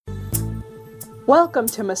Welcome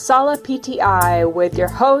to Masala PTI with your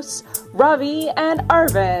hosts, Ravi and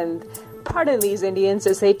Arvind. Pardon these Indians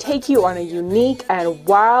as they take you on a unique and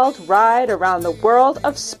wild ride around the world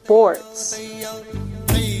of sports.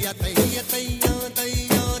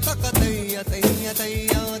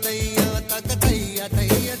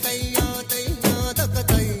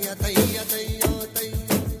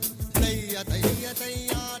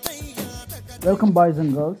 Welcome, boys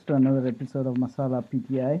and girls, to another episode of Masala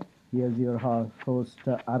PTI. Here's your host,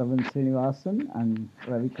 Arvind Srinivasan and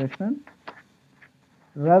Ravi Krishnan.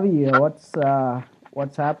 Ravi,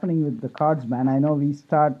 what's happening with the cards, man? I know we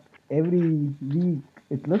start every week,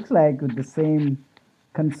 it looks like, with the same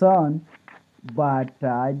concern, but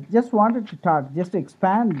I just wanted to talk, just to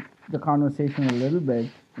expand the conversation a little bit,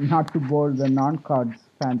 not to bore the non-cards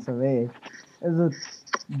fans away. There's a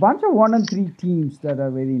bunch of 1-3 teams that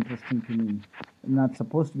are very interesting to me. Not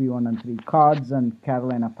supposed to be 1-3. Cards and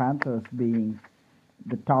Carolina Panthers being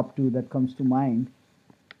the top two that comes to mind.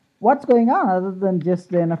 What's going on other than just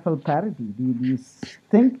the NFL parity? Do you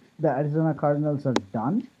think the Arizona Cardinals are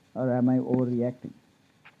done, or am I overreacting?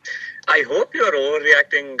 I hope you're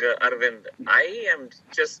overreacting, Arvind. I am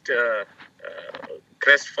just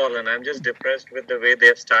crestfallen. I'm just depressed with the way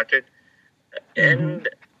they've started. And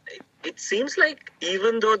it seems like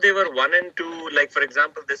even though they were 1-2, like for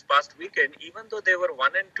example this past weekend, even though they were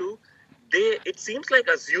 1-2, it seems like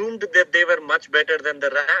assumed that they were much better than the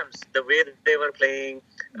Rams. The way that they were playing,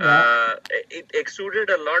 it exuded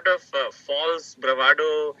a lot of false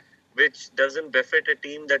bravado, which doesn't befit a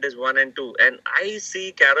team that is 1-2. And I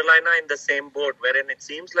see Carolina in the same boat, wherein it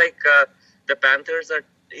seems like the Panthers are,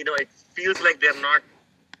 it feels like they're not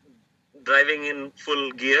driving in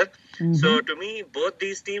full gear. So to me, both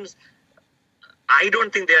these teams, I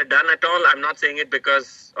don't think they are done at all. I'm not saying it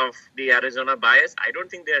because of the Arizona bias. I don't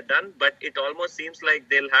think they are done, but it almost seems like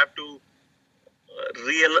they'll have to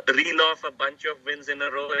reel off a bunch of wins in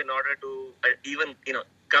a row in order to even,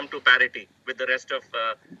 come to parity with the rest of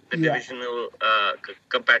the divisional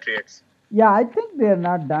compatriots. Yeah, I think they're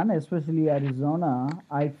not done, especially Arizona.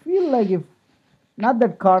 I feel like not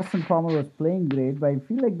that Carson Palmer was playing great, but I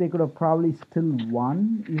feel like they could have probably still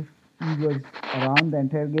won if he was around the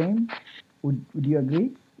entire game. Would you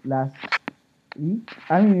agree? Last week,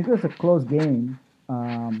 I mean, it was a close game,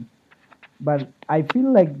 but I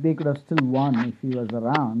feel like they could have still won if he was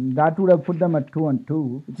around. That would have put them at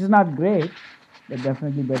 2-2, which is not great, but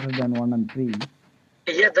definitely better than 1-3.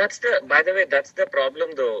 Yeah, by the way, that's the problem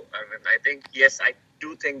though. I think, yes, I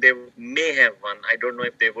do think they may have won. I don't know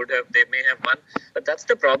if they may have won, but that's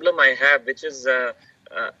the problem I have, which is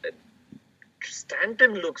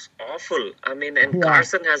Stanton looks awful.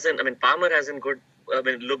 Carson hasn't, Palmer hasn't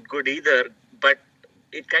looked good either, but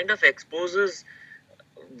it kind of exposes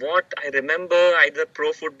what I remember either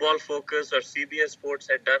Pro Football Focus or CBS Sports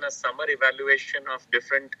had done a summer evaluation of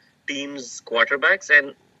different teams' quarterbacks,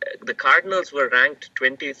 and the Cardinals were ranked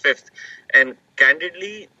 25th. And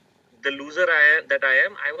candidly, the loser I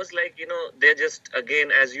am, I was like, they're just,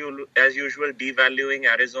 again, as usual, devaluing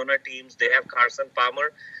Arizona teams. They have Carson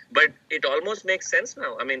Palmer, but it almost makes sense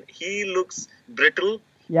now. He looks brittle.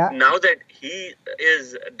 Yeah. Now that he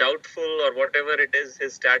is doubtful or whatever it is,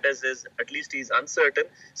 his status is, at least he's uncertain.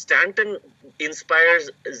 Stanton inspires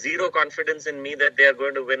zero confidence in me that they are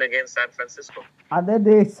going to win against San Francisco. And then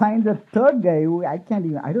they signed a third guy who I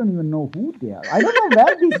don't even know who they are. I don't know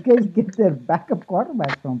where these guys get their backup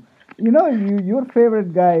quarterback from. Your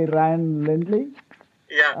favorite guy, Ryan Lindley.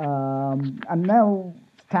 Yeah. And now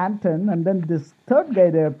Stanton, and then this third guy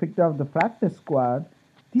they picked off the practice squad.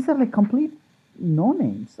 These are like complete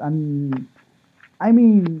no-names. And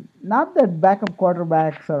not that backup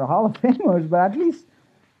quarterbacks are Hall of Famers, but at least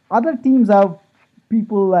other teams have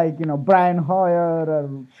people like, Brian Hoyer or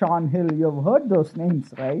Sean Hill. You've heard those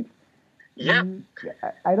names, right? Yeah.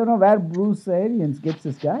 I don't know where Bruce Arians gets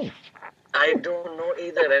his guys. I don't know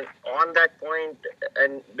either. And on that point,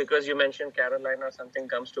 and because you mentioned Carolina, something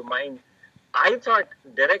comes to mind. I thought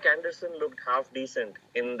Derek Anderson looked half decent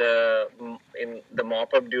in the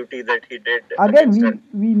mop-up duty that he did. Again,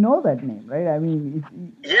 we know that name, right?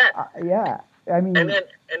 Yeah. And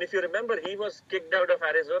if you remember, he was kicked out of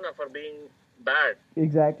Arizona for being bad.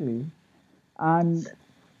 Exactly. And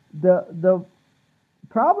the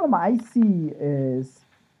problem I see is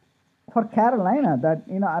for Carolina that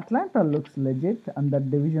Atlanta looks legit and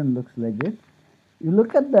that division looks legit. You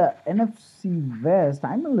look at the NFC West,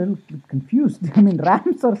 I'm a little confused.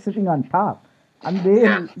 Rams are sitting on top, and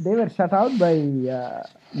they were shut out by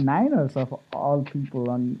Niners of all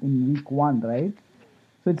people in week 1, right?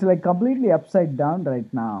 So it's like completely upside down right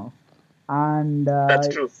now. And that's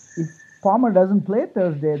true. Palmer doesn't play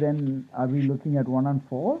Thursday, then are we looking at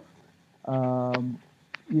 1-4? Um,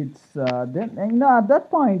 it's then at that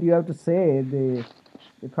point you have to say they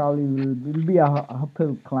probably will be a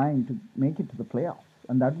uphill climb to make it to the playoffs,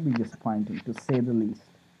 and that would be disappointing to say the least.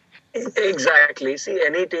 Exactly. See,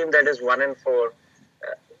 any team that is 1-4,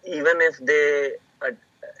 even if they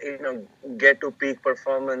get to peak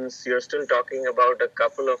performance, you're still talking about a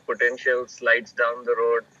couple of potential slides down the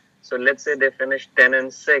road. So let's say they finish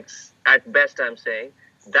 10-6 at best. I'm saying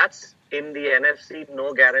that's in the NFC,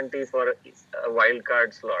 no guarantee for a wild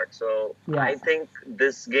card slot. So Yeah. I think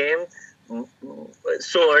this game,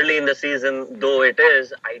 so early in the season though it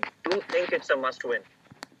is, I do think it's a must win.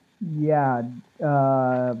 Yeah.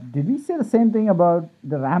 Did we say the same thing about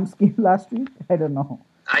the Rams game last week? I don't know.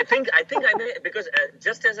 I think I may, because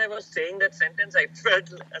just as I was saying that sentence, I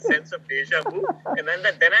felt a sense of deja vu, and then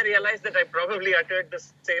I realized that I probably uttered the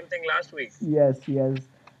same thing last week. Yes.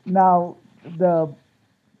 Now the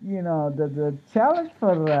challenge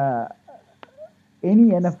for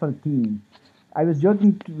any NFL team. I was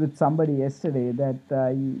joking with somebody yesterday that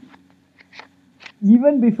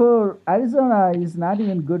even before Arizona is not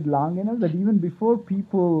even good long enough, that even before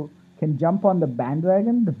people can jump on the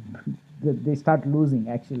bandwagon, they start losing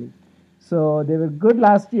actually. So they were good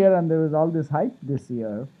last year, and there was all this hype this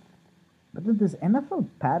year. But then this NFL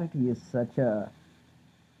parity is such a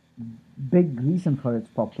big reason for its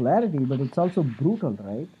popularity, but it's also brutal,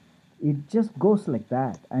 right? It just goes like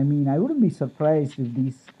that. I mean, I wouldn't be surprised if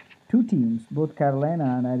these two teams, both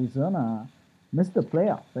Carolina and Arizona, miss the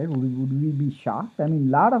playoffs, right? Would we be shocked? I mean,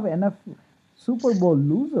 a lot of NFL Super Bowl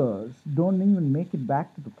losers don't even make it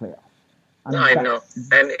back to the playoffs. No, I know,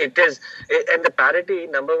 and and the parity.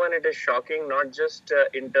 Number one, it is shocking, not just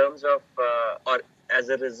in terms of or as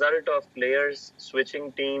a result of players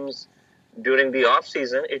switching teams during the off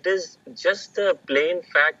season. It is just the plain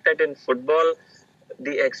fact that in football,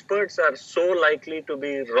 the experts are so likely to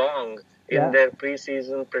be wrong in their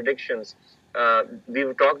preseason predictions.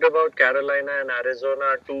 We've talked about Carolina and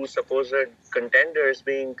Arizona, two supposed contenders,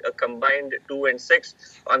 being a combined 2-6.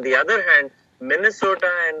 On the other hand, Minnesota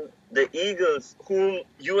and the Eagles, whom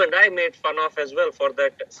you and I made fun of as well for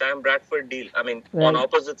that Sam Bradford deal. I mean, on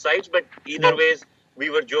opposite sides, but either ways,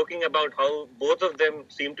 we were joking about how both of them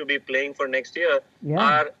seem to be playing for next year,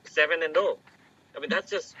 are 7-0. I mean,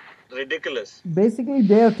 that's just ridiculous. Basically,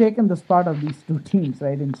 they have taken the spot of these two teams,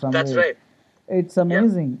 right? In some That's ways. right. It's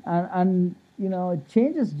amazing, and it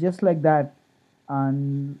changes just like that,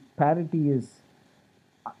 and parity is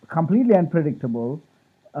completely unpredictable.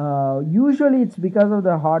 Usually, it's because of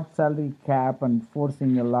the hard salary cap and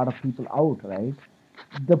forcing a lot of people out, right?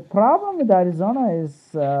 The problem with Arizona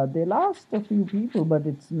is they lost a few people, but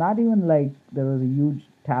it's not even like there was a huge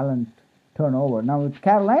talent turnover. Now with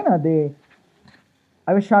Carolina,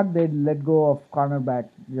 I was shocked they let go of cornerback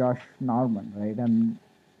Josh Norman, right? And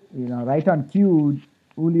right on cue,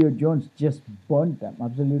 Julio Jones just burnt them,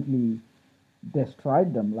 absolutely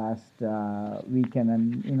destroyed them last weekend.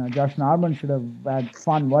 And Josh Norman should have had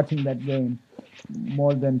fun watching that game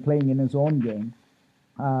more than playing in his own game.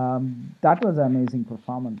 That was an amazing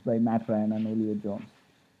performance by Matt Ryan and Julio Jones.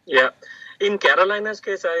 Yeah. In Carolina's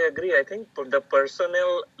case, I agree. I think the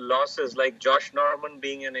personnel losses, like Josh Norman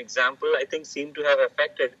being an example, I think seem to have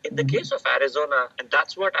affected. In the case of Arizona, and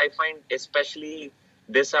that's what I find especially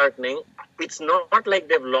disheartening, it's not like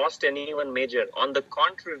they've lost anyone major. On the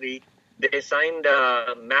contrary, they signed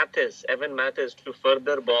Evan Mathis, to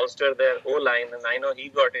further bolster their O-line, and I know he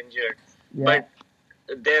got injured. But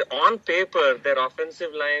on paper, their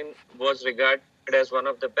offensive line was regarded as one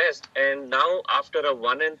of the best. And now, after a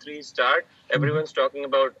 1-3 start, everyone's talking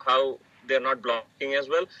about how they're not blocking as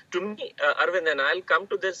well. To me, Arvind, and I'll come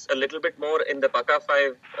to this a little bit more in the Paka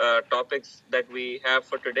 5 topics that we have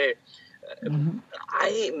for today.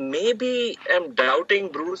 I maybe am doubting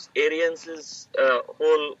Bruce Arians'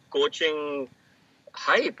 whole coaching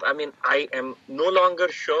hype. I mean, I am no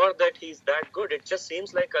longer sure that he's that good. It just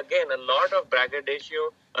seems like, again, a lot of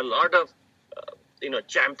braggadocio, a lot of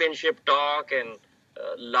championship talk and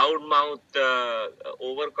loudmouth,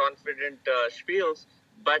 overconfident spiels.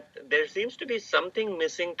 But there seems to be something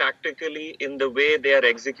missing tactically in the way they are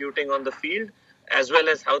executing on the field, as well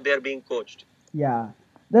as how they are being coached. Yeah.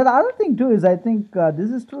 The other thing too is I think this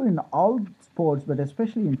is true in all sports, but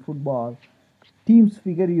especially in football. Teams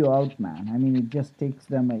figure you out, man. I mean, it just takes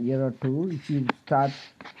them a year or two. If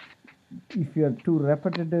you're too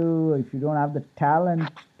repetitive, if you don't have the talent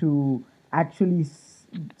to actually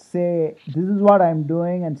say, this is what I'm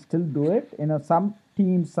doing and still do it. Some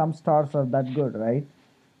teams, some stars are that good, right?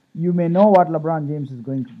 You may know what LeBron James is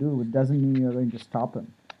going to do. It doesn't mean you're going to stop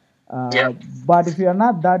him. Yeah. But if you're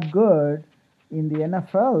not that good in the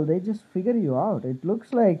NFL, they just figure you out. It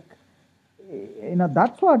looks like,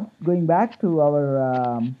 that's what, going back to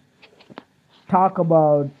our talk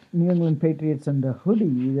about New England Patriots and the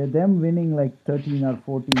hoodie, them winning like 13 or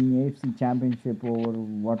 14 AFC championship over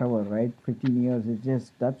whatever, right? 15 years. It's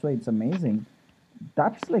just, that's why it's amazing.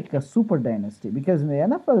 That's like a super dynasty, because in the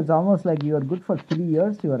NFL, it's almost like you are good for 3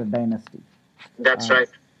 years, you are a dynasty. That's right.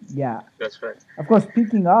 Yeah. That's right. Of course,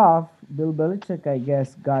 speaking of, Bill Belichick, I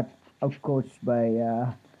guess, got outcoached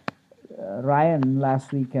by Ryan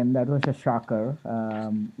last weekend. That was a shocker.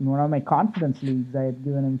 In one of my confidence leagues, I had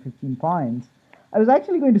given him 15 points. I was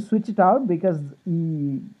actually going to switch it out because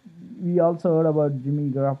we also heard about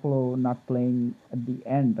Jimmy Garoppolo not playing at the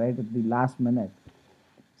end, right, at the last minute.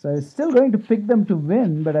 So I was still going to pick them to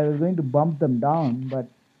win, but I was going to bump them down. But,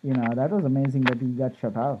 that was amazing that he got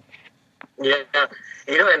shut out. Yeah,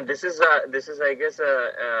 and this is I guess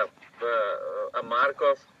a mark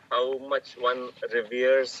of how much one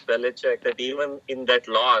reveres Belichick, that even in that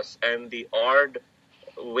loss and the odd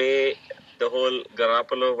way the whole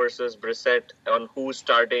Garoppolo versus Brissett on who's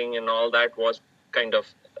starting and all that was kind of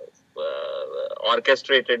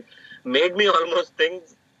orchestrated, made me almost think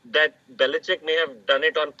that Belichick may have done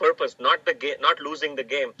it on purpose, not losing the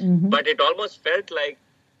game, but it almost felt like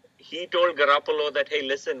he told Garoppolo that, hey,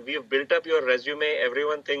 listen, we've built up your resume.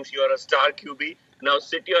 Everyone thinks you are a star QB. Now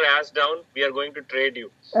sit your ass down. We are going to trade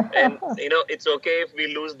you. And, it's okay if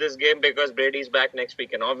we lose this game because Brady's back next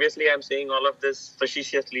week. And obviously, I'm saying all of this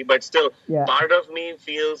facetiously, but still, part of me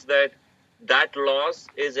feels that loss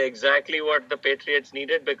is exactly what the Patriots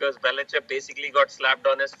needed, because Belichick basically got slapped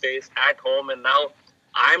on his face at home. And now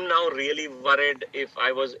I'm really worried if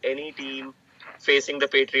I was any team facing the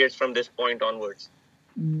Patriots from this point onwards.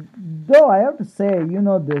 Though I have to say,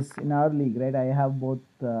 this in our league, right? I have both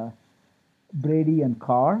Brady and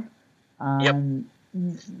Carr. And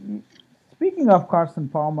speaking of Carson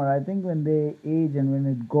Palmer, I think when they age and when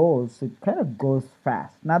it goes, it kind of goes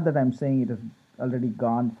fast. Not that I'm saying it has already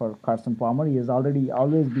gone for Carson Palmer. He has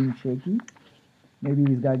always been shaky.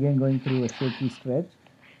 Maybe he's again going through a shaky stretch.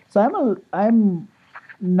 So I'm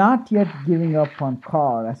not yet giving up on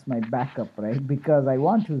Carr as my backup, right? Because I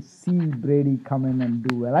want to see Brady come in and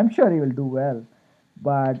do well. I'm sure he will do well,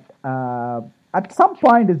 but at some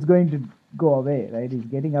point it's going to go away, right? He's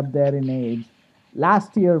getting up there in age.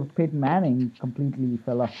 Last year, Peyton Manning completely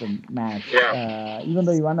fell off the match. Even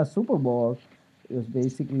though he won a Super Bowl, he was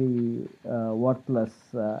basically worthless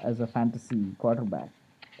as a fantasy quarterback.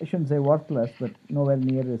 I shouldn't say worthless, but nowhere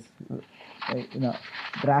near his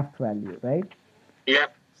draft value, right? Yeah,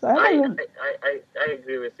 so I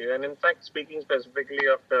agree with you. And in fact, speaking specifically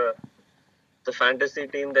of the fantasy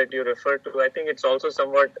team that you referred to, I think it's also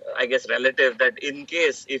somewhat, I guess, relative that in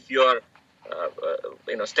case if you're,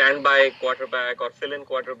 standby quarterback or fill-in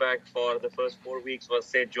quarterback for the first 4 weeks was,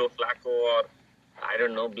 say, Joe Flacco or, I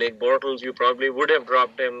don't know, Blake Bortles, you probably would have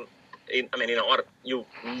dropped him or you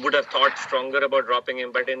would have thought stronger about dropping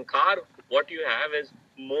him. But in Carr, what you have is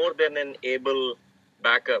more than an able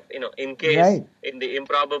backup, in case, in the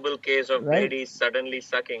improbable case of Brady suddenly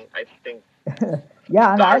sucking, I think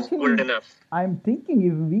and actually, good enough. I'm thinking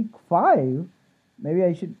if week 5, maybe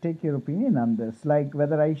I should take your opinion on this, like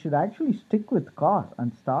whether I should actually stick with Carr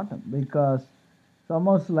and start him, because it's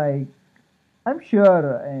almost like, I'm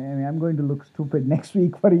sure I'm going to look stupid next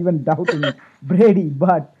week for even doubting Brady,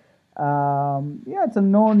 but it's a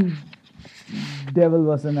known devil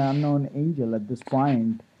was an unknown angel at this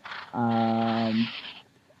point.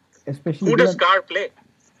 Especially who does Carr play?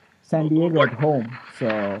 San Diego at home,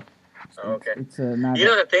 so it's not.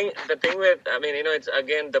 The thing with, it's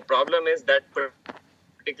again, the problem is that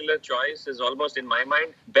particular choice is almost, in my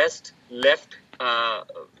mind, best left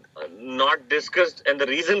not discussed, and the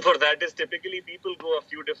reason for that is typically people go a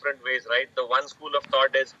few different ways, right? The one school of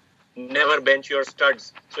thought is never bench your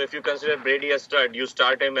studs. So if you consider Brady a stud, you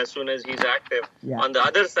start him as soon as he's active. On the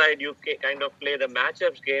other side, you kind of play the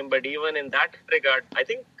matchups game, but even in that regard, I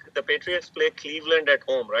think the Patriots play Cleveland at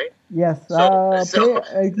home, right? Yes.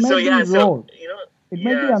 It may be road. It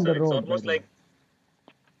may be on the road. It's almost like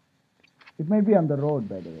it may be on the road,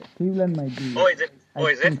 by the way. Cleveland might be. Oh, is it?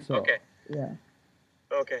 I think so. Okay. Yeah.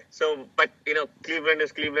 Okay, so, but, Cleveland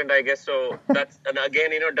is Cleveland, I guess, so that's, and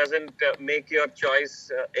again, doesn't make your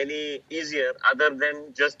choice any easier, other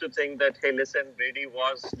than just to think that, hey, listen, Brady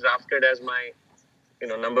was drafted as my,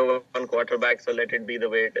 number one quarterback, so let it be the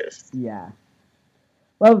way it is. Yeah.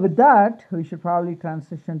 Well, with that, we should probably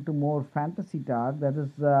transition to more fantasy talk. That is,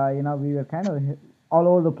 we were kind of all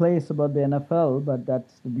over the place about the NFL, but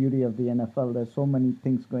that's the beauty of the NFL. There's so many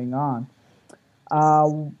things going on.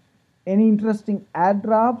 Any interesting ad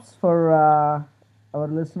drops for our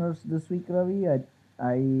listeners this week, Ravi?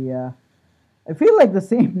 I feel like the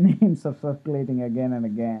same names are circulating again and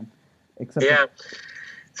again, except Yeah.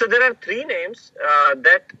 So there are three names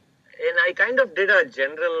that, and I kind of did a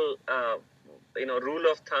general,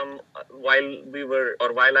 rule of thumb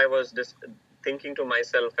while I was just thinking to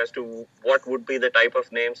myself as to what would be the type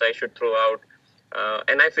of names I should throw out.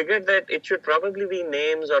 And I figured that it should probably be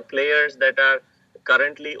names or players that are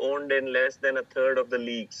currently owned in less than a third of the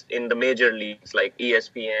leagues in the major leagues like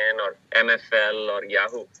ESPN or MFL or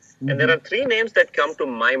Yahoo. And there are three names that come to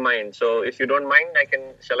my mind. So if you don't mind,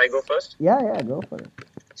 shall I go first? Yeah, go for it.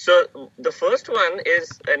 So the first one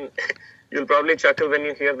is, and you'll probably chuckle when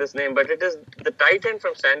you hear this name, but it is the tight end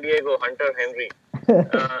from San Diego, Hunter Henry.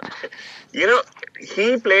 Uh, you know,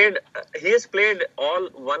 he has played all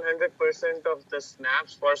 100% of the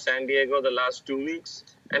snaps for San Diego the last 2 weeks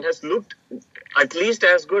and has looked at least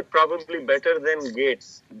as good, probably better than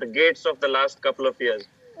the Gates of the last couple of years.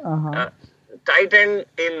 Uh-huh. Tight end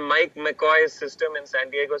in Mike McCoy's system in San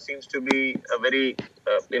Diego seems to be a very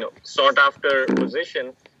sought after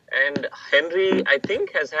position. And Henry, I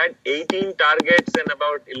think, has had 18 targets and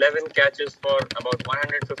about 11 catches for about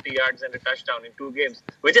 150 yards and a touchdown in 2 games,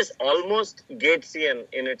 which is almost Gatesian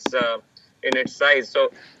in its size.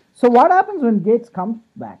 So what happens when Gates comes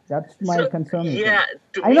back? That's my concern. Yeah,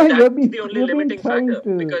 to I me, know that's the only limiting factor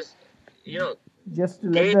because just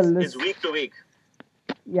to Gates let the is week to week.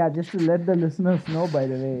 Yeah, just to let the listeners know, by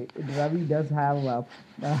the way, Ravi does have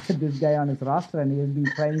this guy on his roster, and he has been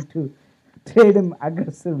trying to trade him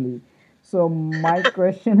aggressively. So my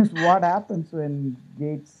question is, what happens when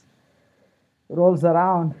Gates rolls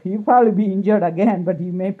around? He'll probably be injured again, but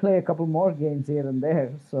he may play a couple more games here and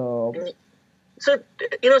there. So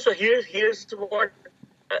here's what,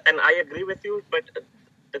 and I agree with you, but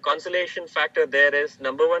the consolation factor there is,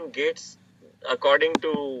 number one, Gates, according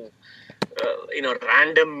to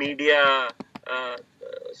random media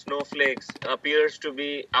snowflakes, appears to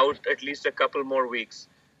be out at least a couple more weeks.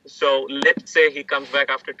 So let's say he comes back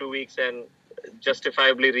after 2 weeks and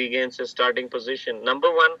justifiably regains his starting position. Number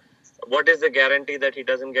one, what is the guarantee that he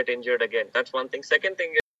doesn't get injured again? That's one thing. Second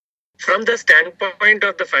thing is, from the standpoint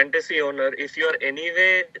of the fantasy owner, if you're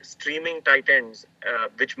anyway streaming tight ends,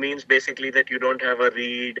 which means basically that you don't have a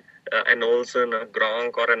Reed, an Olsen, a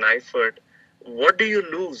Gronk, or an Eifert, what do you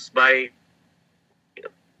lose by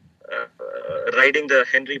riding the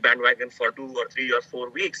Henry bandwagon for 2 or 3 or 4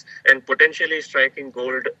 weeks and potentially striking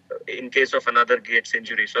gold in case of another Gates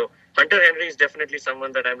injury? So Hunter Henry is definitely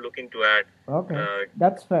someone that I'm looking to add. Okay,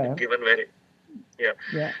 that's fair. Given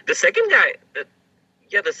the second guy,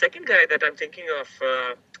 the second guy that I'm thinking of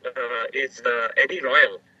is Eddie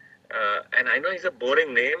Royal. And I know he's a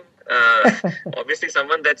boring name. Obviously,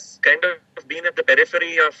 someone that's kind of been at the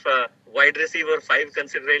periphery of wide receiver 5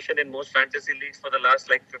 consideration in most fantasy leagues for the last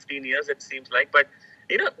 15 years, it seems like. But,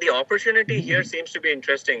 the opportunity here seems to be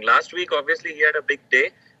interesting. Last week, obviously, he had a big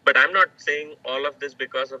day. But I'm not saying all of this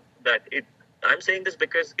because of that. I'm saying this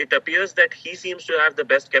because it appears that he seems to have the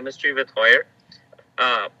best chemistry with Hoyer.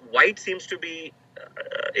 White seems to be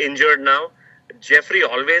injured now. Jeffrey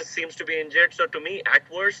always seems to be injured. So to me, at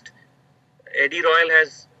worst, Eddie Royal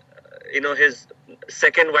has, his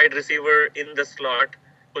second wide receiver in the slot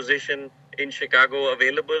position in Chicago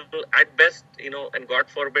available. At best, and God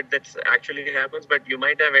forbid that actually happens, but you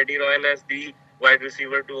might have Eddie Royal as the wide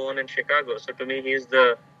receiver to own in Chicago. So to me, he's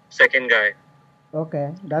the second guy.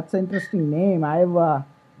 Okay, that's an interesting name.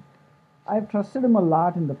 I've trusted him a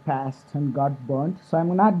lot in the past and got burnt. So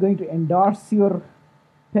I'm not going to endorse your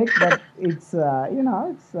pick, but it's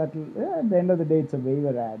it's at the end of the day, it's a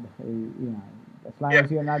waiver ad. As long as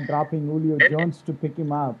you're not dropping Julio Jones to pick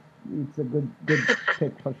him up, it's a good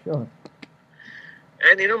pick for sure.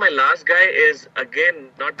 And my last guy is, again,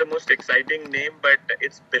 not the most exciting name, but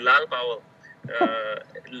it's Bilal Powell.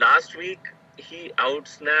 Last week he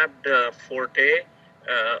outsnapped Forte.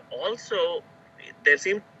 Also, there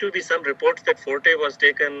seemed to be some reports that Forte was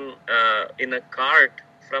taken in a cart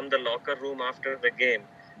from the locker room after the game.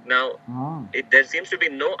 Now, there seems to be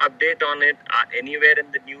no update on it anywhere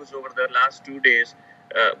in the news over the last 2 days.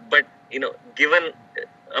 But, given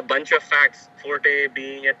a bunch of facts, Forte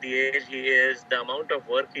being at the age he is, the amount of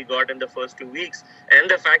work he got in the first 2 weeks, and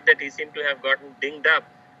the fact that he seemed to have gotten dinged up,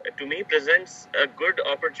 to me presents a good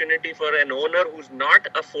opportunity for an owner who's not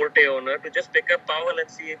a Forte owner to just pick up Powell and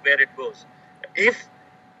see where it goes. If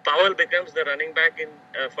Powell becomes the running back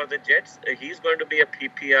for the Jets, he's going to be a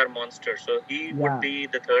PPR monster. So he would be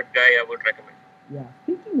the third guy I would recommend. Yeah.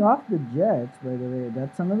 Speaking of the Jets, by the way,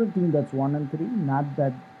 that's another team that's 1-3. Not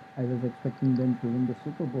that I was expecting them to win the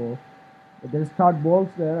Super Bowl, There's Todd Bowles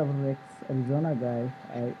there, our ex-Arizona guy.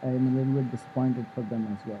 I'm a little bit disappointed for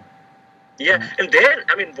them as well. Yeah, and then,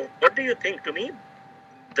 I mean, what do you think? To me,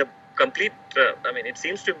 the complete, I mean, it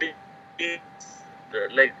seems to be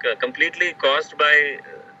completely caused by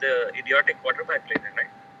the idiotic quarterback play, right?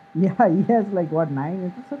 Yeah, he has like what,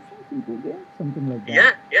 9 interceptions in 2 games, something like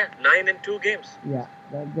that. Yeah, 9 in 2 games. Yeah,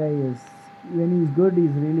 that guy is, when he's good,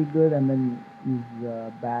 he's really good, and then he's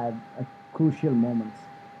bad at crucial moments.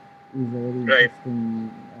 He's a very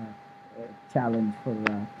interesting challenge for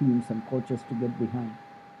teams and coaches to get behind.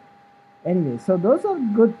 Anyway, so those are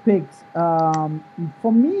good picks.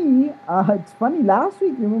 For me, it's funny. Last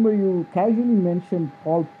week, remember you casually mentioned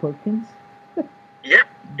Paul Perkins?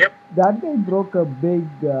 Yep. That guy broke a big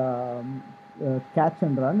catch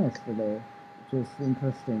and run yesterday, which is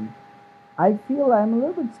interesting. I feel I'm a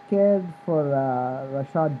little bit scared for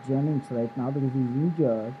Rashad Jennings right now because he's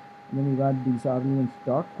injured. And then you got these Orleans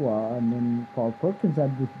Darkwa, and then Paul Perkins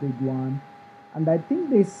had this big one. And I think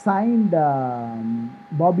they signed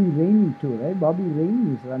Bobby Rainey too, right? Bobby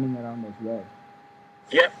Rainey is running around as well.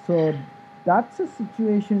 Yeah. So that's a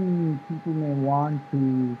situation people may want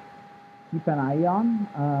to keep an eye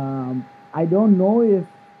on. I don't know if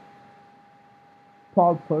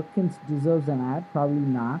Paul Perkins deserves an ad. Probably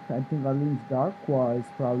not. I think Orleans Darkwa is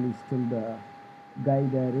probably still the guy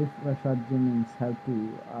there if Rashad Jennings had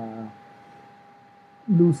to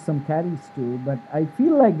lose some carries too. But I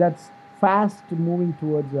feel like that's fast moving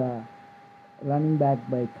towards a running back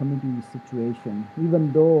by committee situation,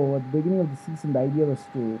 even though at the beginning of the season the idea was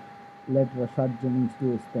to let Rashad Jennings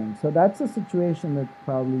do his thing. So that's a situation that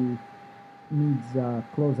probably needs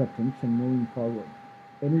close attention moving forward.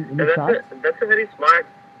 Any thoughts? That's a very smart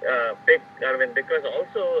pick, Arvind, because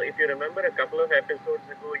also, if you remember a couple of episodes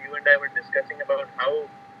ago, you and I were discussing about how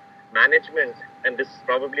management, and this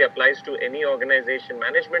probably applies to any organization,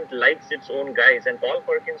 management likes its own guys, and Paul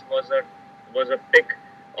Perkins was a pick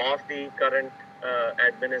of the current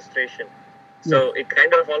administration. So it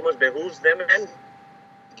kind of almost behooves them, and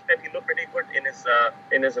he looked pretty good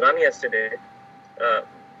in his run yesterday.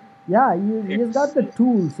 Yeah, he's got the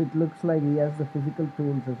tools. It looks like he has the physical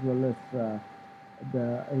tools as well as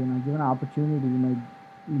the given opportunity,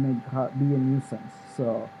 he might be a nuisance.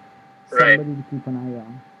 So somebody to keep an eye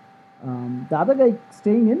on. The other guy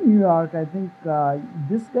staying in New York, I think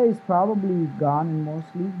this guy is probably gone in most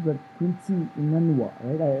leagues, but Quincy Enunwa,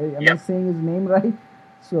 right? Am I saying his name right?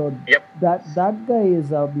 So that guy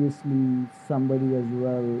is obviously somebody as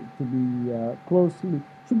well to be closely,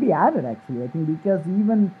 should be added actually. I think because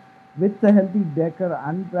even with the healthy Decker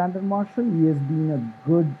and Brandon Marshall, he has been a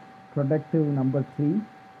good, productive number 3.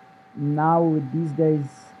 Now with these guys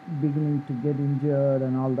beginning to get injured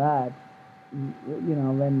and all that,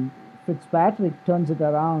 when Fitzpatrick turns it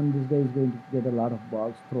around, this guy is going to get a lot of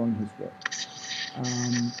balls thrown his way.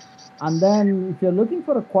 And then if you're looking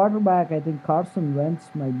for a quarterback, I think Carson Wentz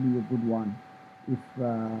might be a good one. If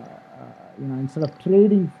instead of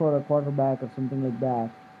trading for a quarterback or something like that,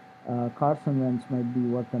 Carson Wentz might be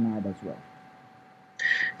worth an ad as well.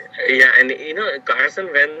 Yeah, and Carson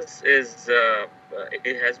Wentz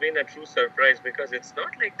it has been a true surprise because it's not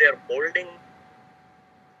like they're holding,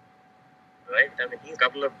 right? I mean, he's a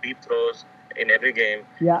couple of deep throws in every game.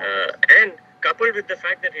 Yeah. And coupled with the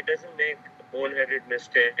fact that he doesn't make boneheaded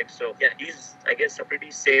mistakes, so yeah, he's, I guess, a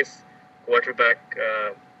pretty safe quarterback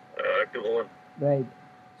to own. Right.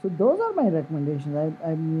 So those are my recommendations.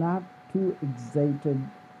 I'm not too excited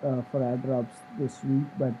for ad drops this week,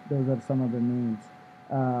 but those are some of the names.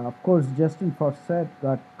 Of course, Justin Forsett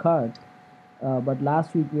got cut, but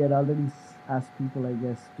last week we had already asked people, I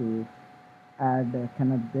guess, to add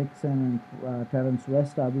Kenneth Dixon, and Terrence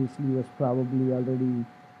West obviously was probably already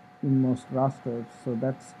in most rosters, so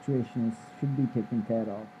that situation should be taken care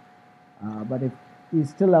of. But if he's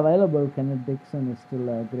still available, Kenneth Dixon is still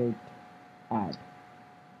a great ad.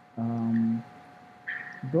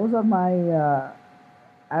 Those are my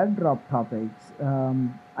ad drop topics.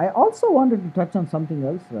 I also wanted to touch on something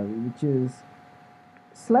else, Ravi, which is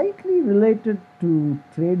slightly related to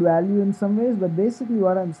trade value in some ways, but basically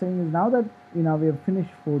what I'm saying is now that we have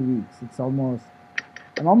finished 4 weeks,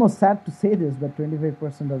 I'm almost sad to say this, but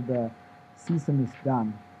 25% of the season is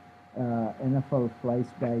done. NFL flies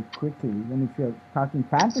by quickly. Then if you're talking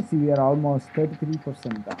fantasy, we are almost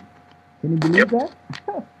 33% done. Can you believe that?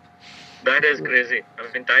 That is crazy.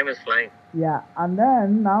 I mean, time is flying. Yeah, and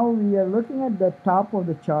then now we are looking at the top of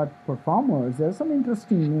the chart performers. There are some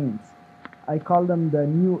interesting names. I call them the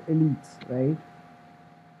new elites, right?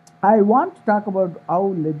 I want to talk about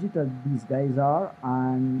how legit these guys are,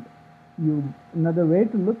 and another way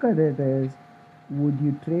to look at it is would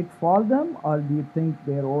you trade for them, or do you think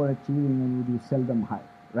they're overachieving and would you sell them high,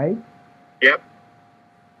 right? Yep.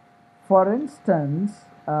 For instance,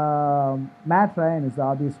 Matt Ryan is the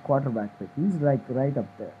obvious quarterback pick. He's like right up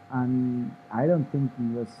there, and I don't think he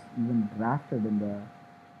was even drafted in the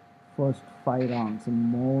first 5 rounds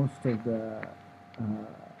in most of the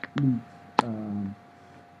leagues.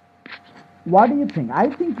 What do you think? I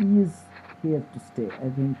think he is here to stay. I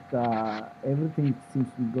think everything seems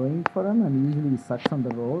to be going for him, and usually he sucks on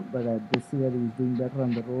the road, but this year he's doing better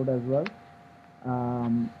on the road as well.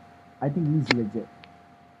 I think he's legit.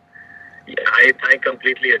 Yeah, I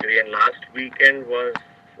completely agree. And last weekend was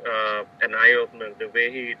an eye-opener. The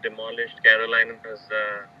way he demolished Carolina's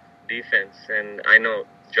defense. And I know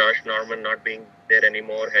Josh Norman not being there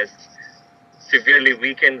anymore has severely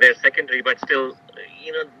weakened their secondary, but still,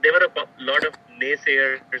 there were a lot of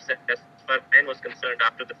naysayers as far as Ryan was concerned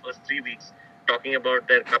after the first 3 weeks, talking about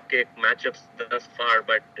their cupcake matchups thus far.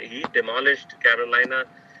 But he demolished Carolina.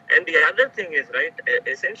 And the other thing is, right,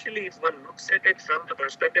 essentially, if one looks at it from the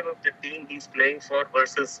perspective of the team he's playing for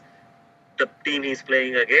versus the team he's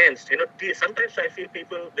playing against, sometimes I feel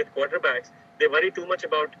people with quarterbacks, they worry too much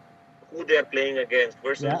about who they are playing against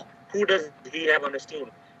versus who does he have on his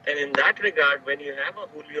team. And in that regard, when you have a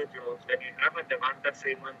Julio Jones, when you have a Devonta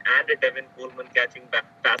Freeman and a Devin Coleman catching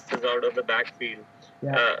passes out of the backfield,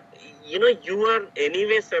 you are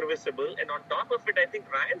anyway serviceable. And on top of it, I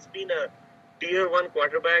think Ryan's been a tier 1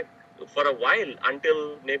 quarterback for a while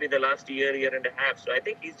until maybe the last year and a half. So I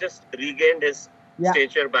think he's just regained his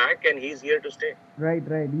stature back and he's here to stay. Right.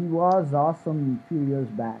 He was awesome a few years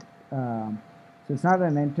back. So it's not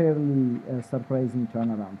an entirely surprising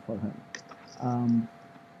turnaround for him.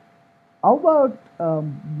 How about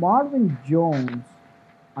Marvin Jones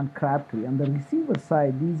and Crabtree? On the receiver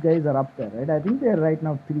side, these guys are up there, right? I think they're right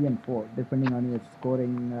now 3 and 4, depending on your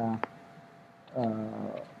scoring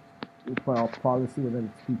policy, whether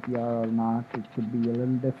it's PPR or not. It could be a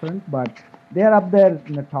little different, but they're up there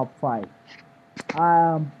in the top 5.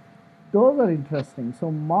 Those are interesting.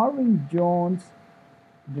 So Marvin Jones,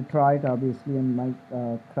 Detroit, obviously, and Mike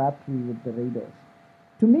Crabtree with the Raiders.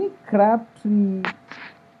 To me, Crabtree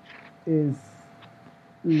is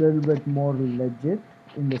a little bit more legit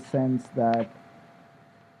in the sense that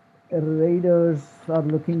Raiders are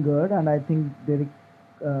looking good, and I think Derek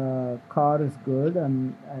Carr is good,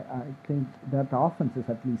 and I think that offense is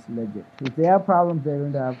at least legit. If they have problems, they're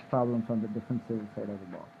going to have problems on the defensive side of the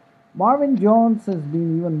ball. Marvin Jones has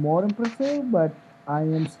been even more impressive, but I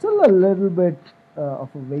am still a little bit of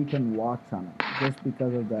a wait and watch on him, just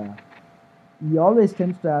because of he always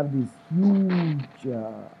tends to have these huge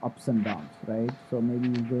ups and downs, right? So maybe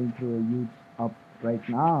he's going through a huge up right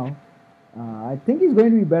now. I think he's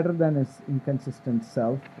going to be better than his inconsistent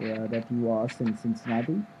self that he was in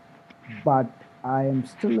Cincinnati, but I am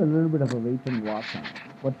still a little bit of a wait and watch on him.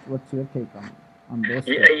 What's your take on those?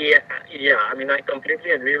 Yeah. I mean, I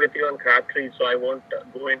completely agree with you on Crabtree, so I won't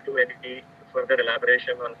go into any further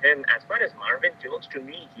elaboration on him. As far as Marvin Jones, to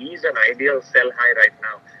me, he's an ideal sell high right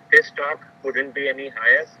now. His stock couldn't be any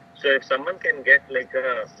higher. So if someone can get like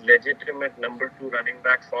a legitimate number 2 running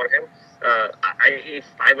back for him, if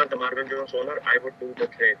I were the Marvin Jones owner, I would do the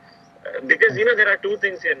trade. Because, there are 2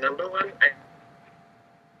 things here. Number one,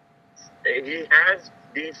 he has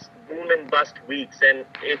these boom and bust weeks, and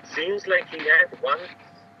it seems like he had one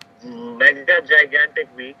mega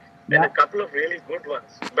gigantic week and a couple of really good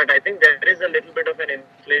ones. But I think there is a little bit of an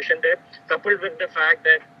inflation there, coupled with the fact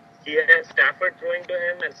that he has Stafford throwing to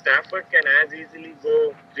him, and Stafford can as easily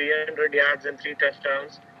go 300 yards and 3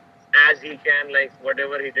 touchdowns as he can, like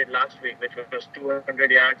whatever he did last week, which was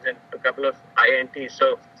 200 yards and a couple of INTs.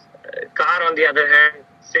 So Carr, on the other hand,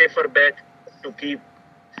 safer bet to keep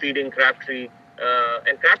feeding Crabtree.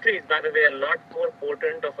 And Crabtree is, by the way, a lot more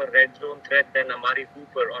potent of a red zone threat than Amari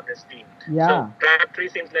Cooper on his team. Yeah. So Crabtree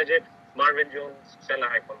seems legit. Marvin Jones, sell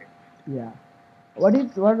high for me. Yeah. What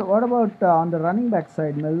about on the running back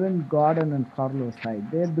side, Melvin Gordon and Carlos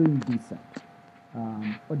Hyde? They're doing decent.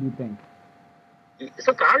 What do you think?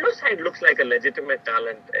 So Carlos Hyde looks like a legitimate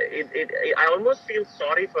talent. I almost feel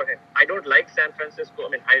sorry for him. I don't like San Francisco. I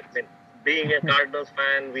mean, being a Cardinals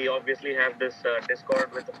fan, we obviously have this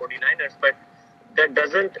discord with the 49ers, but that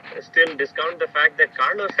doesn't still discount the fact that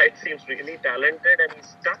Carlos Hyde seems really talented and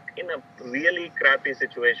he's stuck in a really crappy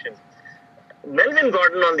situation. Melvin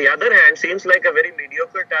Gordon, on the other hand, seems like a very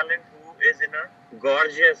mediocre talent who is in a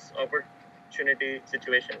gorgeous opportunity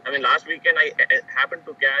situation. I mean, last weekend I happened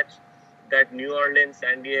to catch that New Orleans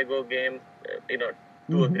San Diego game,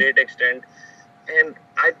 to a great extent, and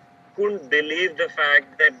I couldn't believe the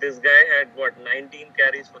fact that this guy had 19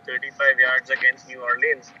 carries for 35 yards against New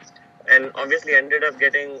Orleans, and obviously ended up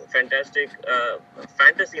getting fantastic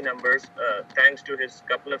fantasy numbers thanks to his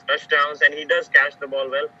couple of touchdowns, and he does catch the ball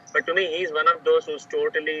well. But to me, he's one of those who's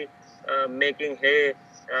totally making hay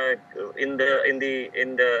in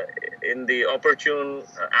the opportune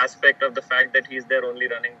aspect of the fact that he's their only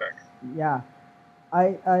running back. Yeah,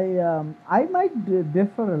 I might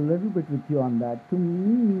differ a little bit with you on that. To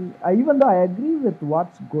me, even though I agree with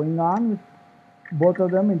what's going on with both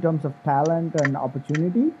of them in terms of talent and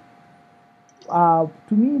opportunity, to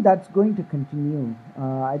me that's going to continue.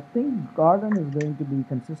 I think Gordon is going to be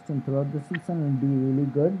consistent throughout the season and be really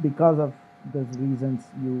good because of those reasons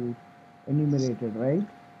you enumerated, right?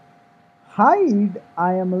 Hyde,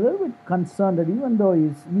 I am a little bit concerned that even though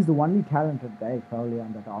he's the only talented guy probably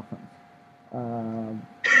on that offense,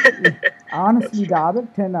 honestly, the other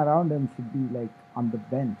 10 around him should be like on the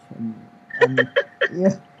bench. And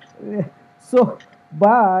yeah. So,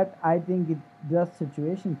 but I think just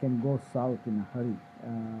situation can go south in a hurry.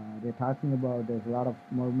 They're talking about, there's a lot of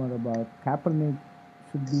murmur about Kaepernick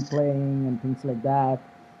should be playing and things like that.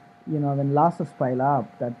 When losses pile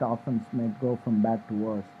up, that offense might go from bad to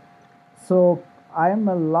worse. So I am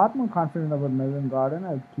a lot more confident about Melvin Gordon.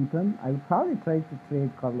 I'll keep him. I'll probably try to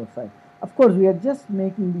trade Carlos Hyde. Of course, we are just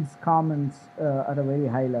making these comments at a very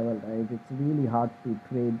high level, right? It's really hard to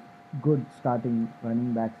trade good starting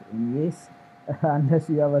running backs anyways, unless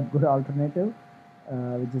you have a good alternative,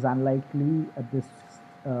 which is unlikely at this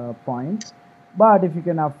point. But if you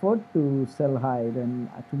can afford to sell high, then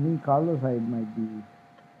to me, Carlos Hyde might be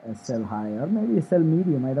a sell high or maybe a sell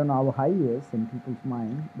medium. I don't know how high he is in people's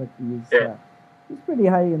mind, but he's pretty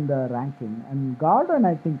high in the ranking. And Gordon,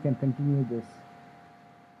 I think, can continue this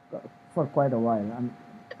for quite a while,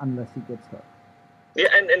 unless he gets hurt. Yeah,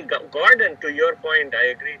 and Gordon, to your point, I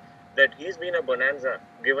agree that he's been a bonanza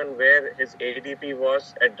given where his ADP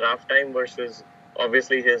was at draft time versus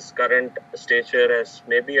obviously his current stature as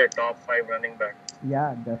maybe a top 5 running back.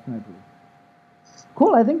 Yeah, definitely.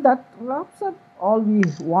 Cool. I think that wraps up all we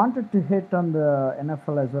wanted to hit on the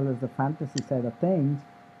NFL as well as the fantasy side of things.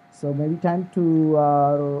 So maybe time to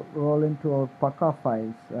roll into our Pucka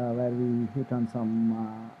Files, where we hit on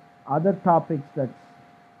some other topics that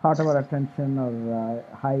caught our attention or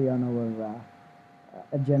high on our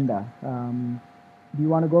agenda. Do you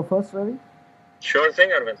want to go first, Ravi? Sure thing,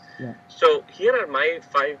 Arvind. Yeah. So here are my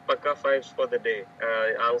 5 Pucka Fives for the day.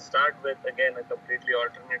 I'll start with, again, a completely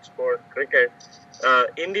alternate sport, cricket.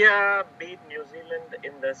 India beat New Zealand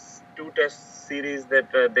in this 2-test series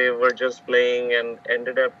that they were just playing and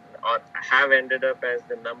have ended up as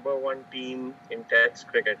the number 1 team in Test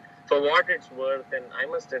cricket. For what it's worth, and I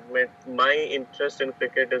must admit, my interest in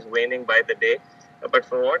cricket is waning by the day. But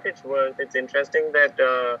for what it's worth, it's interesting that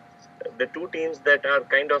the 2 teams that are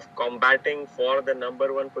kind of combating for the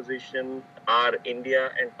number 1 position are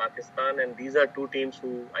India and Pakistan. And these are 2 teams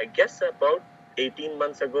who, I guess, about 18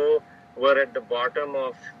 months ago were at the bottom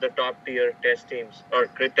of the top tier test teams or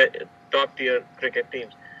top tier cricket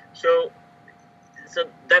teams. So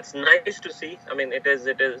that's nice to see. I mean, it is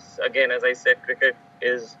again, as I said, cricket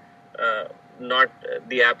is not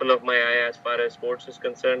the apple of my eye as far as sports is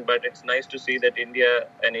concerned, but it's nice to see that India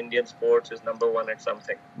and Indian sports is number 1 at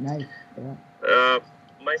something. Nice. Yeah.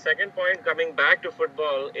 My second point, coming back to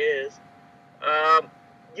football, is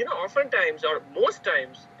oftentimes or most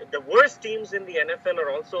times the worst teams in the NFL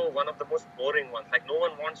are also one of the most boring ones. Like no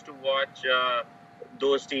one wants to watch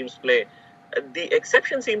those teams play. The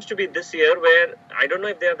exception seems to be this year, where I don't know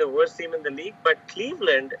if they are the worst team in the league, but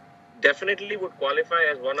Cleveland definitely would qualify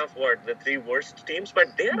as one of the 3 worst teams, but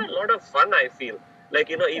they are a lot of fun, I feel. Like,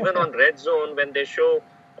 even on Red Zone, when they show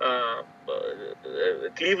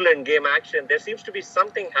Cleveland game action, there seems to be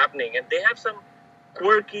something happening, and they have some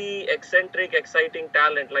quirky, eccentric, exciting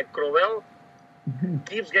talent. Like Crowell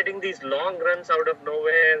keeps getting these long runs out of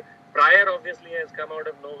nowhere. Pryor obviously has come out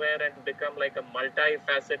of nowhere and become like a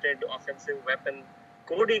multifaceted offensive weapon.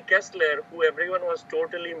 Cody Kessler, who everyone was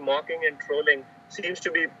totally mocking and trolling, seems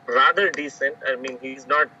to be rather decent. I mean, he's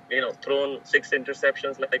not, thrown 6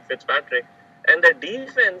 interceptions like Fitzpatrick. And the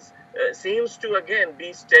defense seems to, again,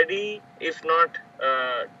 be steady, if not,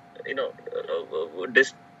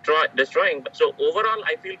 destroying. So overall,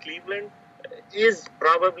 I feel Cleveland is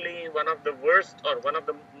probably one of the worst or one of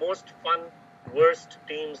the most fun worst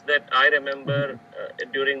teams that I remember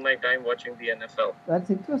during my time watching the NFL. That's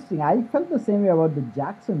interesting. I felt the same way about the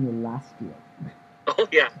Jacksonville last year. Oh,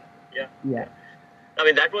 yeah. I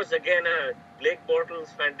mean, that was, again, Blake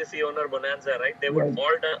Bortles fantasy owner bonanza, right? They would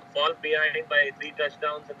fall behind by 3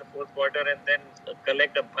 touchdowns in the 4th quarter and then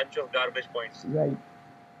collect a bunch of garbage points. Right.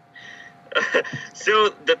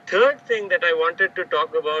 So the third thing that I wanted to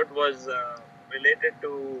talk about was related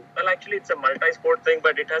to, well, actually, it's a multi-sport thing,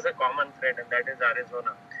 but it has a common thread, and that is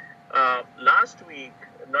Arizona. Last week,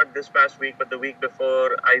 not this past week, but the week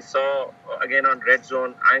before, I saw again on Red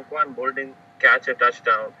Zone, Anquan Boldin catch a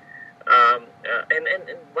touchdown. And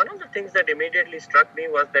one of the things that immediately struck me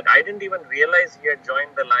was that I didn't even realize he had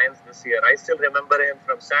joined the Lions this year. I still remember him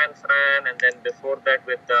from San Fran, and then before that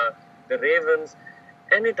with the Ravens.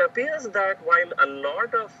 And it appears that while a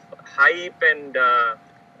lot of hype and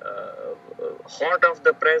hot off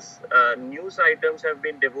the press news items have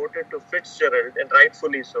been devoted to Fitzgerald, and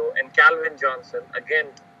rightfully so, and Calvin Johnson, again,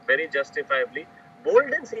 very justifiably,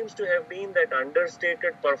 Bolden seems to have been that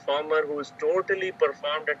understated performer who's totally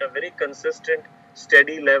performed at a very consistent,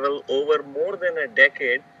 steady level over more than a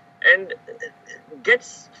decade, and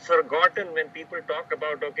gets forgotten when people talk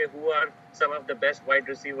about, okay, who are some of the best wide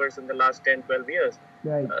receivers in the last 10, 12 years.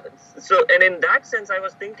 Right. And in that sense, I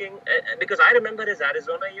was thinking, because I remember his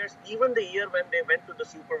Arizona years, even the year when they went to the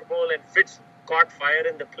Super Bowl and Fitz caught fire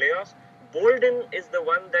in the playoffs, Bolden is the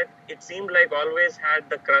one that it seemed like always had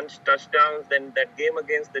the crunch touchdowns. Then that game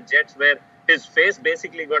against the Jets where his face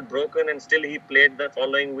basically got broken and still he played the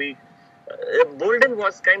following week. Bolden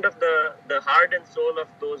was kind of the heart and soul of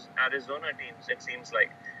those Arizona teams, it seems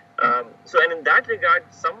like. And in that regard,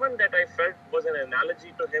 someone that I felt was an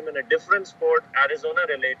analogy to him in a different sport, Arizona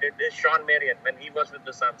related, is Sean Marion when he was with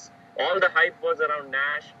the Suns. All the hype was around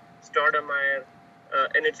Nash, Stoudemire,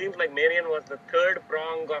 and it seems like Marion was the third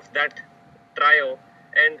prong of that trio.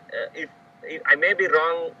 And if I may be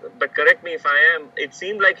wrong, but correct me if I am, it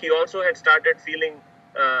seemed like he also had started feeling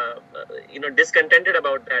discontented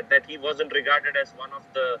about that he wasn't regarded as one of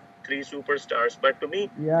the three superstars. But to me,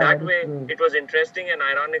 that way, it was interesting and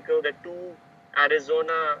ironical that two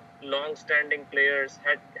Arizona long-standing players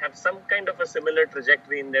have some kind of a similar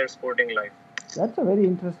trajectory in their sporting life. That's a very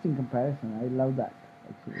interesting comparison. I love that,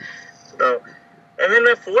 actually. So, and then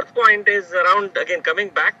my fourth point is around, again, coming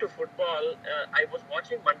back to football. I was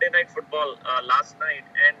watching Monday Night Football last night,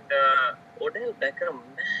 and Odell Beckham,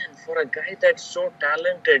 man, for a guy that's so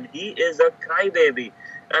talented, he is a crybaby.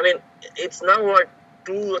 I mean, it's now,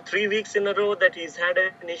 2 or 3 weeks in a row that he's had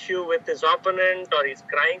an issue with his opponent, or he's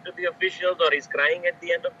crying to the officials, or he's crying at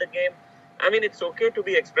the end of the game. I mean, it's okay to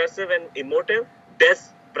be expressive and emotive. Dez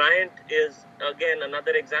Bryant is, again,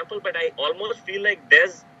 another example, but I almost feel like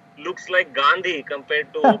Dez looks like Gandhi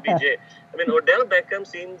compared to OBJ. I mean, Odell Beckham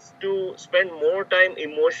seems to spend more time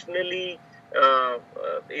emotionally,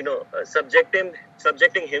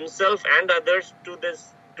 subjecting himself and others to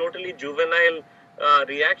this totally juvenile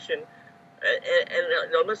reaction,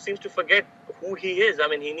 and almost seems to forget who he is. I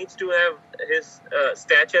mean, he needs to have his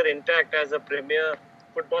stature intact as a premier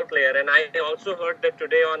football player. And I also heard that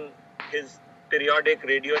today on his periodic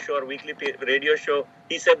radio show or weekly radio show,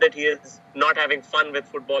 he said that he is not having fun with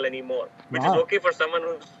football anymore, which is okay for someone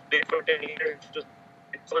who's played for 10 years to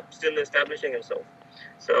still establishing himself.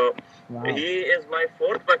 So he is my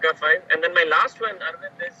fourth Bucka 5. And then my last one,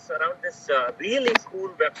 Arvind, is around this really cool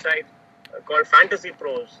website called Fantasy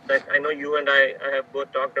Pros that I know you and I have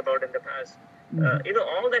both talked about in the past.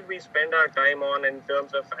 All that we spend our time on in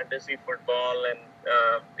terms of fantasy football and,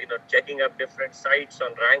 checking up different sites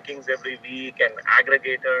on rankings every week and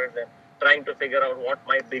aggregators and trying to figure out what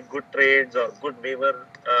might be good trades or good waiver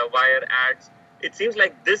wire ads. It seems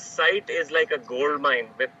like this site is like a gold mine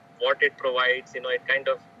with what it provides. It kind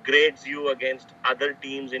of grades you against other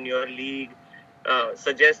teams in your league,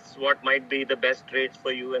 suggests what might be the best trades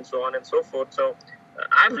for you, and so on and so forth. So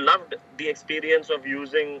I've loved the experience of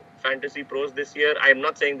using Fantasy Pros this year. I'm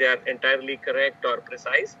not saying they are entirely correct or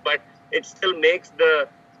precise, but it still makes the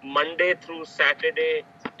Monday through Saturday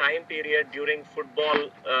time period during football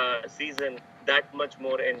season that much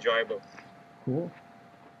more enjoyable. Cool.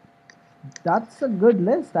 That's a good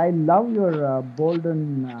list. I love your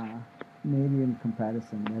Bolden Marion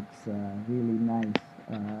comparison. That's really nice.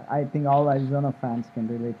 I think all Arizona fans can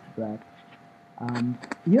relate to that.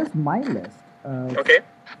 Here's my list. Okay.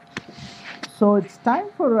 So it's time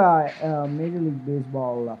for Major League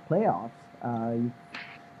Baseball playoffs.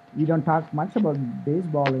 We don't talk much about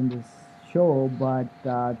baseball in this show, but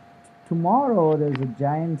tomorrow there's a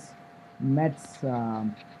Giants-Mets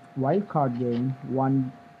wild card game,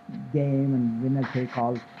 one game and winner take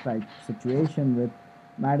all type situation with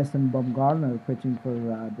Madison Bumgarner pitching for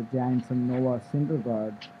the Giants and Noah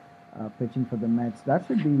Syndergaard pitching for the Mets. That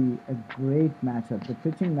should be a great matchup. The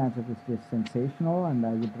pitching matchup is just sensational, and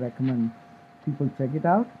I would recommend people check it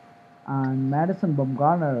out. And Madison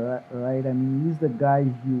Bumgarner, right? I mean, he's the guy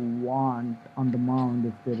you want on the mound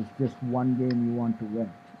if there is just one game you want to win.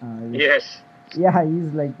 Yes. Yeah,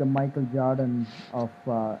 he's like the Michael Jordan of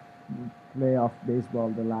playoff baseball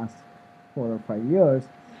the last 4 or 5 years,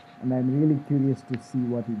 and I'm really curious to see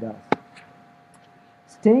what he does.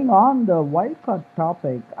 Staying on the wildcard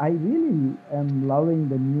topic, I really am loving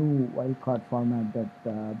the new wildcard format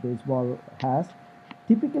that baseball has.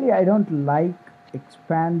 Typically, I don't like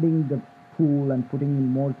expanding the pool and putting in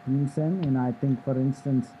more teams in. I think, for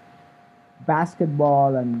instance,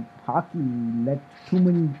 basketball and hockey let too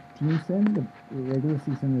many teams in. The regular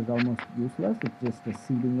season is almost useless. It's just a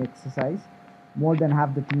seeding exercise. More than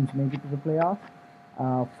half the teams make it to the playoffs.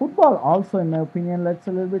 Football also, in my opinion, lets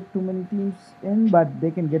a little bit too many teams in, but they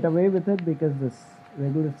can get away with it because this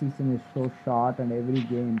regular season is so short and every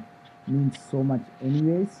game means so much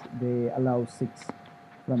anyways. They allow 6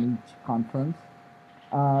 from each conference.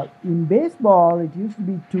 In baseball, it used to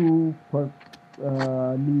be 2 per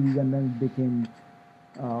league, and then it became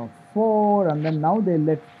 4, and then now they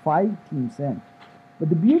let 5 teams in. But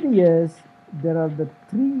the beauty is there are the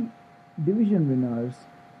 3 division winners,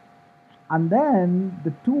 and then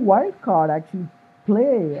the 2 wild card actually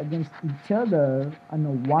play against each other in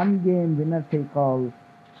a 1-game winner take all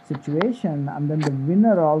situation, and then the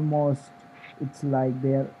winner almost, it's like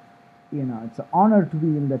they're, it's an honor to be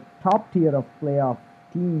in the top tier of playoff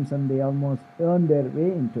teams, and they almost earn their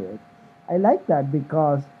way into it. I like that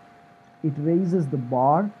because it raises the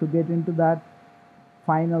bar to get into that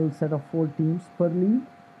final set of 4 teams per league.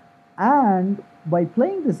 And by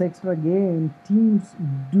playing this extra game, teams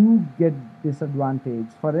do get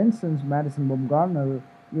disadvantaged. For instance, Madison Bumgarner,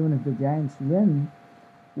 even if the Giants win,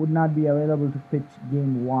 would not be available to pitch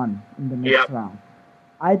game 1 in the next round.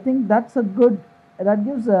 I think that's a good, that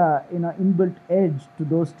gives a inbuilt edge to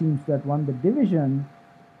those teams that won the division.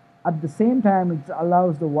 At the same time, it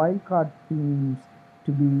allows the wildcard teams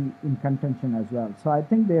to be in contention as well. So I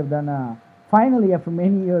think they've done finally, after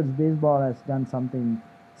many years, baseball has done something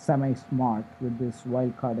semi-smart with this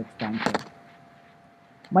wildcard expansion.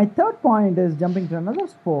 My third point is jumping to another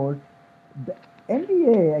sport. The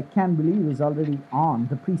NBA, I can't believe, is already on.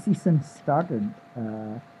 The preseason started.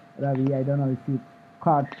 Ravi, I don't know if you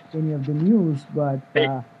caught any of the news, but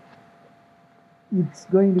it's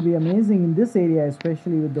going to be amazing in this area,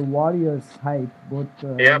 especially with the Warriors hype. Both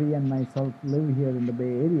Ravi and myself live here in the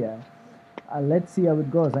Bay Area. Let's see how it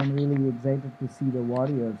goes. I'm really excited to see the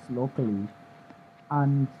Warriors locally.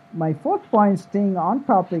 And my fourth point, staying on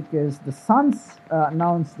topic, is the Suns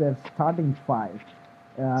announced their starting 5.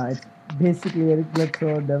 It's basically Eric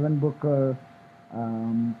Bledsoe, Devin Booker,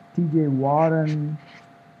 T.J. Warren,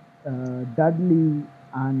 Dudley,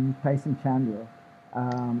 and Tyson Chandler.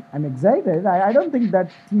 I'm excited. I don't think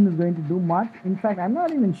that team is going to do much. In fact, I'm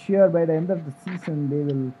not even sure by the end of the season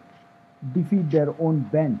they will defeat their own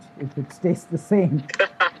bench if it stays the same.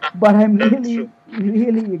 But I'm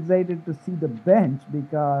really excited to see the bench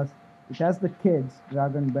because it has the kids,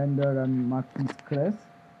 Dragon Bender and Marquise Chris.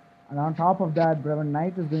 And on top of that, Brevin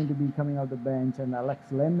Knight is going to be coming out the bench, and Alex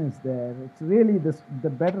Len is there. It's really the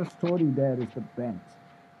better story there is the bench.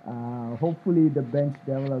 Hopefully the bench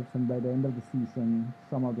develops, and by the end of the season,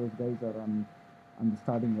 some of those guys are on the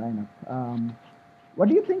starting lineup. What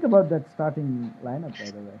do you think about that starting lineup, by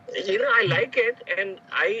the way? I like it, and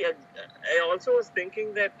I also was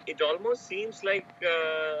thinking that it almost seems like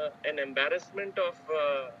an embarrassment of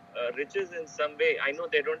riches in some way. I know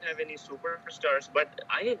they don't have any superstars, but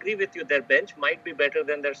I agree with you. Their bench might be better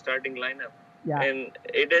than their starting lineup. Yeah. And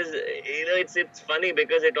it is, it's funny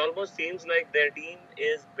because it almost seems like their team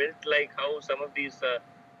is built like how some of these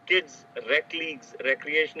kids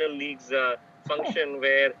recreational leagues function,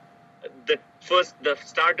 where the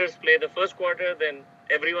starters play the first quarter, then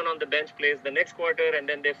everyone on the bench plays the next quarter, and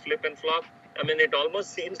then they flip and flop. I mean, it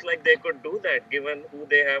almost seems like they could do that given who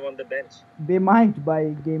they have on the bench. They might by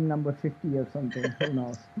game number 50 or something. Who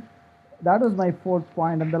knows? That was my fourth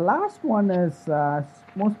point. And the last one is,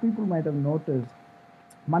 most people might have noticed,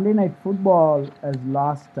 Monday Night Football has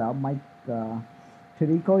lost Mike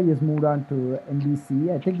Tirico. He has moved on to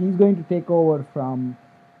NBC. I think he's going to take over from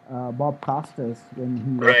Bob Costas when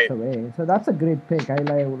he walks away. So that's a great pick. I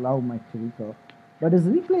love Mike Tirico. But his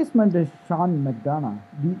replacement is Sean McDonough.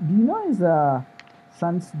 Do you know his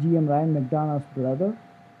Suns GM Ryan McDonough's brother?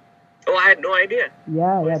 Oh, I had no idea.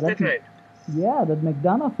 Yeah, Is that right? Yeah, that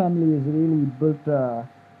McDonough family has really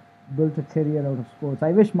built a career out of sports.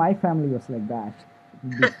 I wish my family was like that. It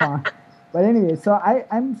would be fun. But anyway, so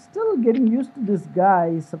I'm still getting used to this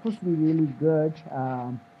guy. He's supposed to be really good.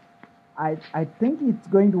 I think it's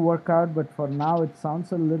going to work out, but for now it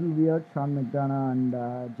sounds a little weird, Sean McDonough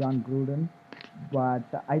and John Gruden. But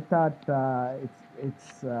I thought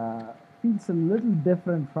it's feels a little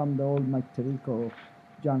different from the old Mike Tirico,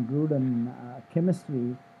 John Gruden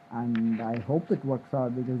chemistry. and I hope it works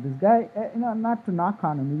out because this guy, not to knock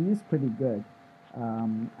on him, he is pretty good.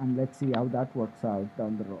 And let's see how that works out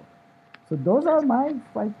down the road. So those are my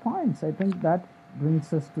 5 points. I think that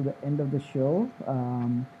brings us to the end of the show.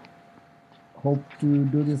 Hope to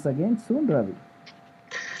do this again soon, Ravi.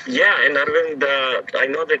 Yeah, and Arvind, I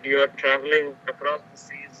know that you are traveling across the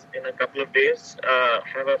seas in a couple of days.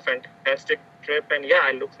 Have a fantastic trip, and yeah,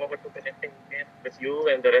 I look forward to connecting again with you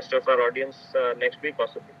and the rest of our audience next week,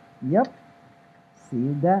 possibly. Yep. See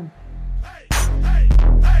you then.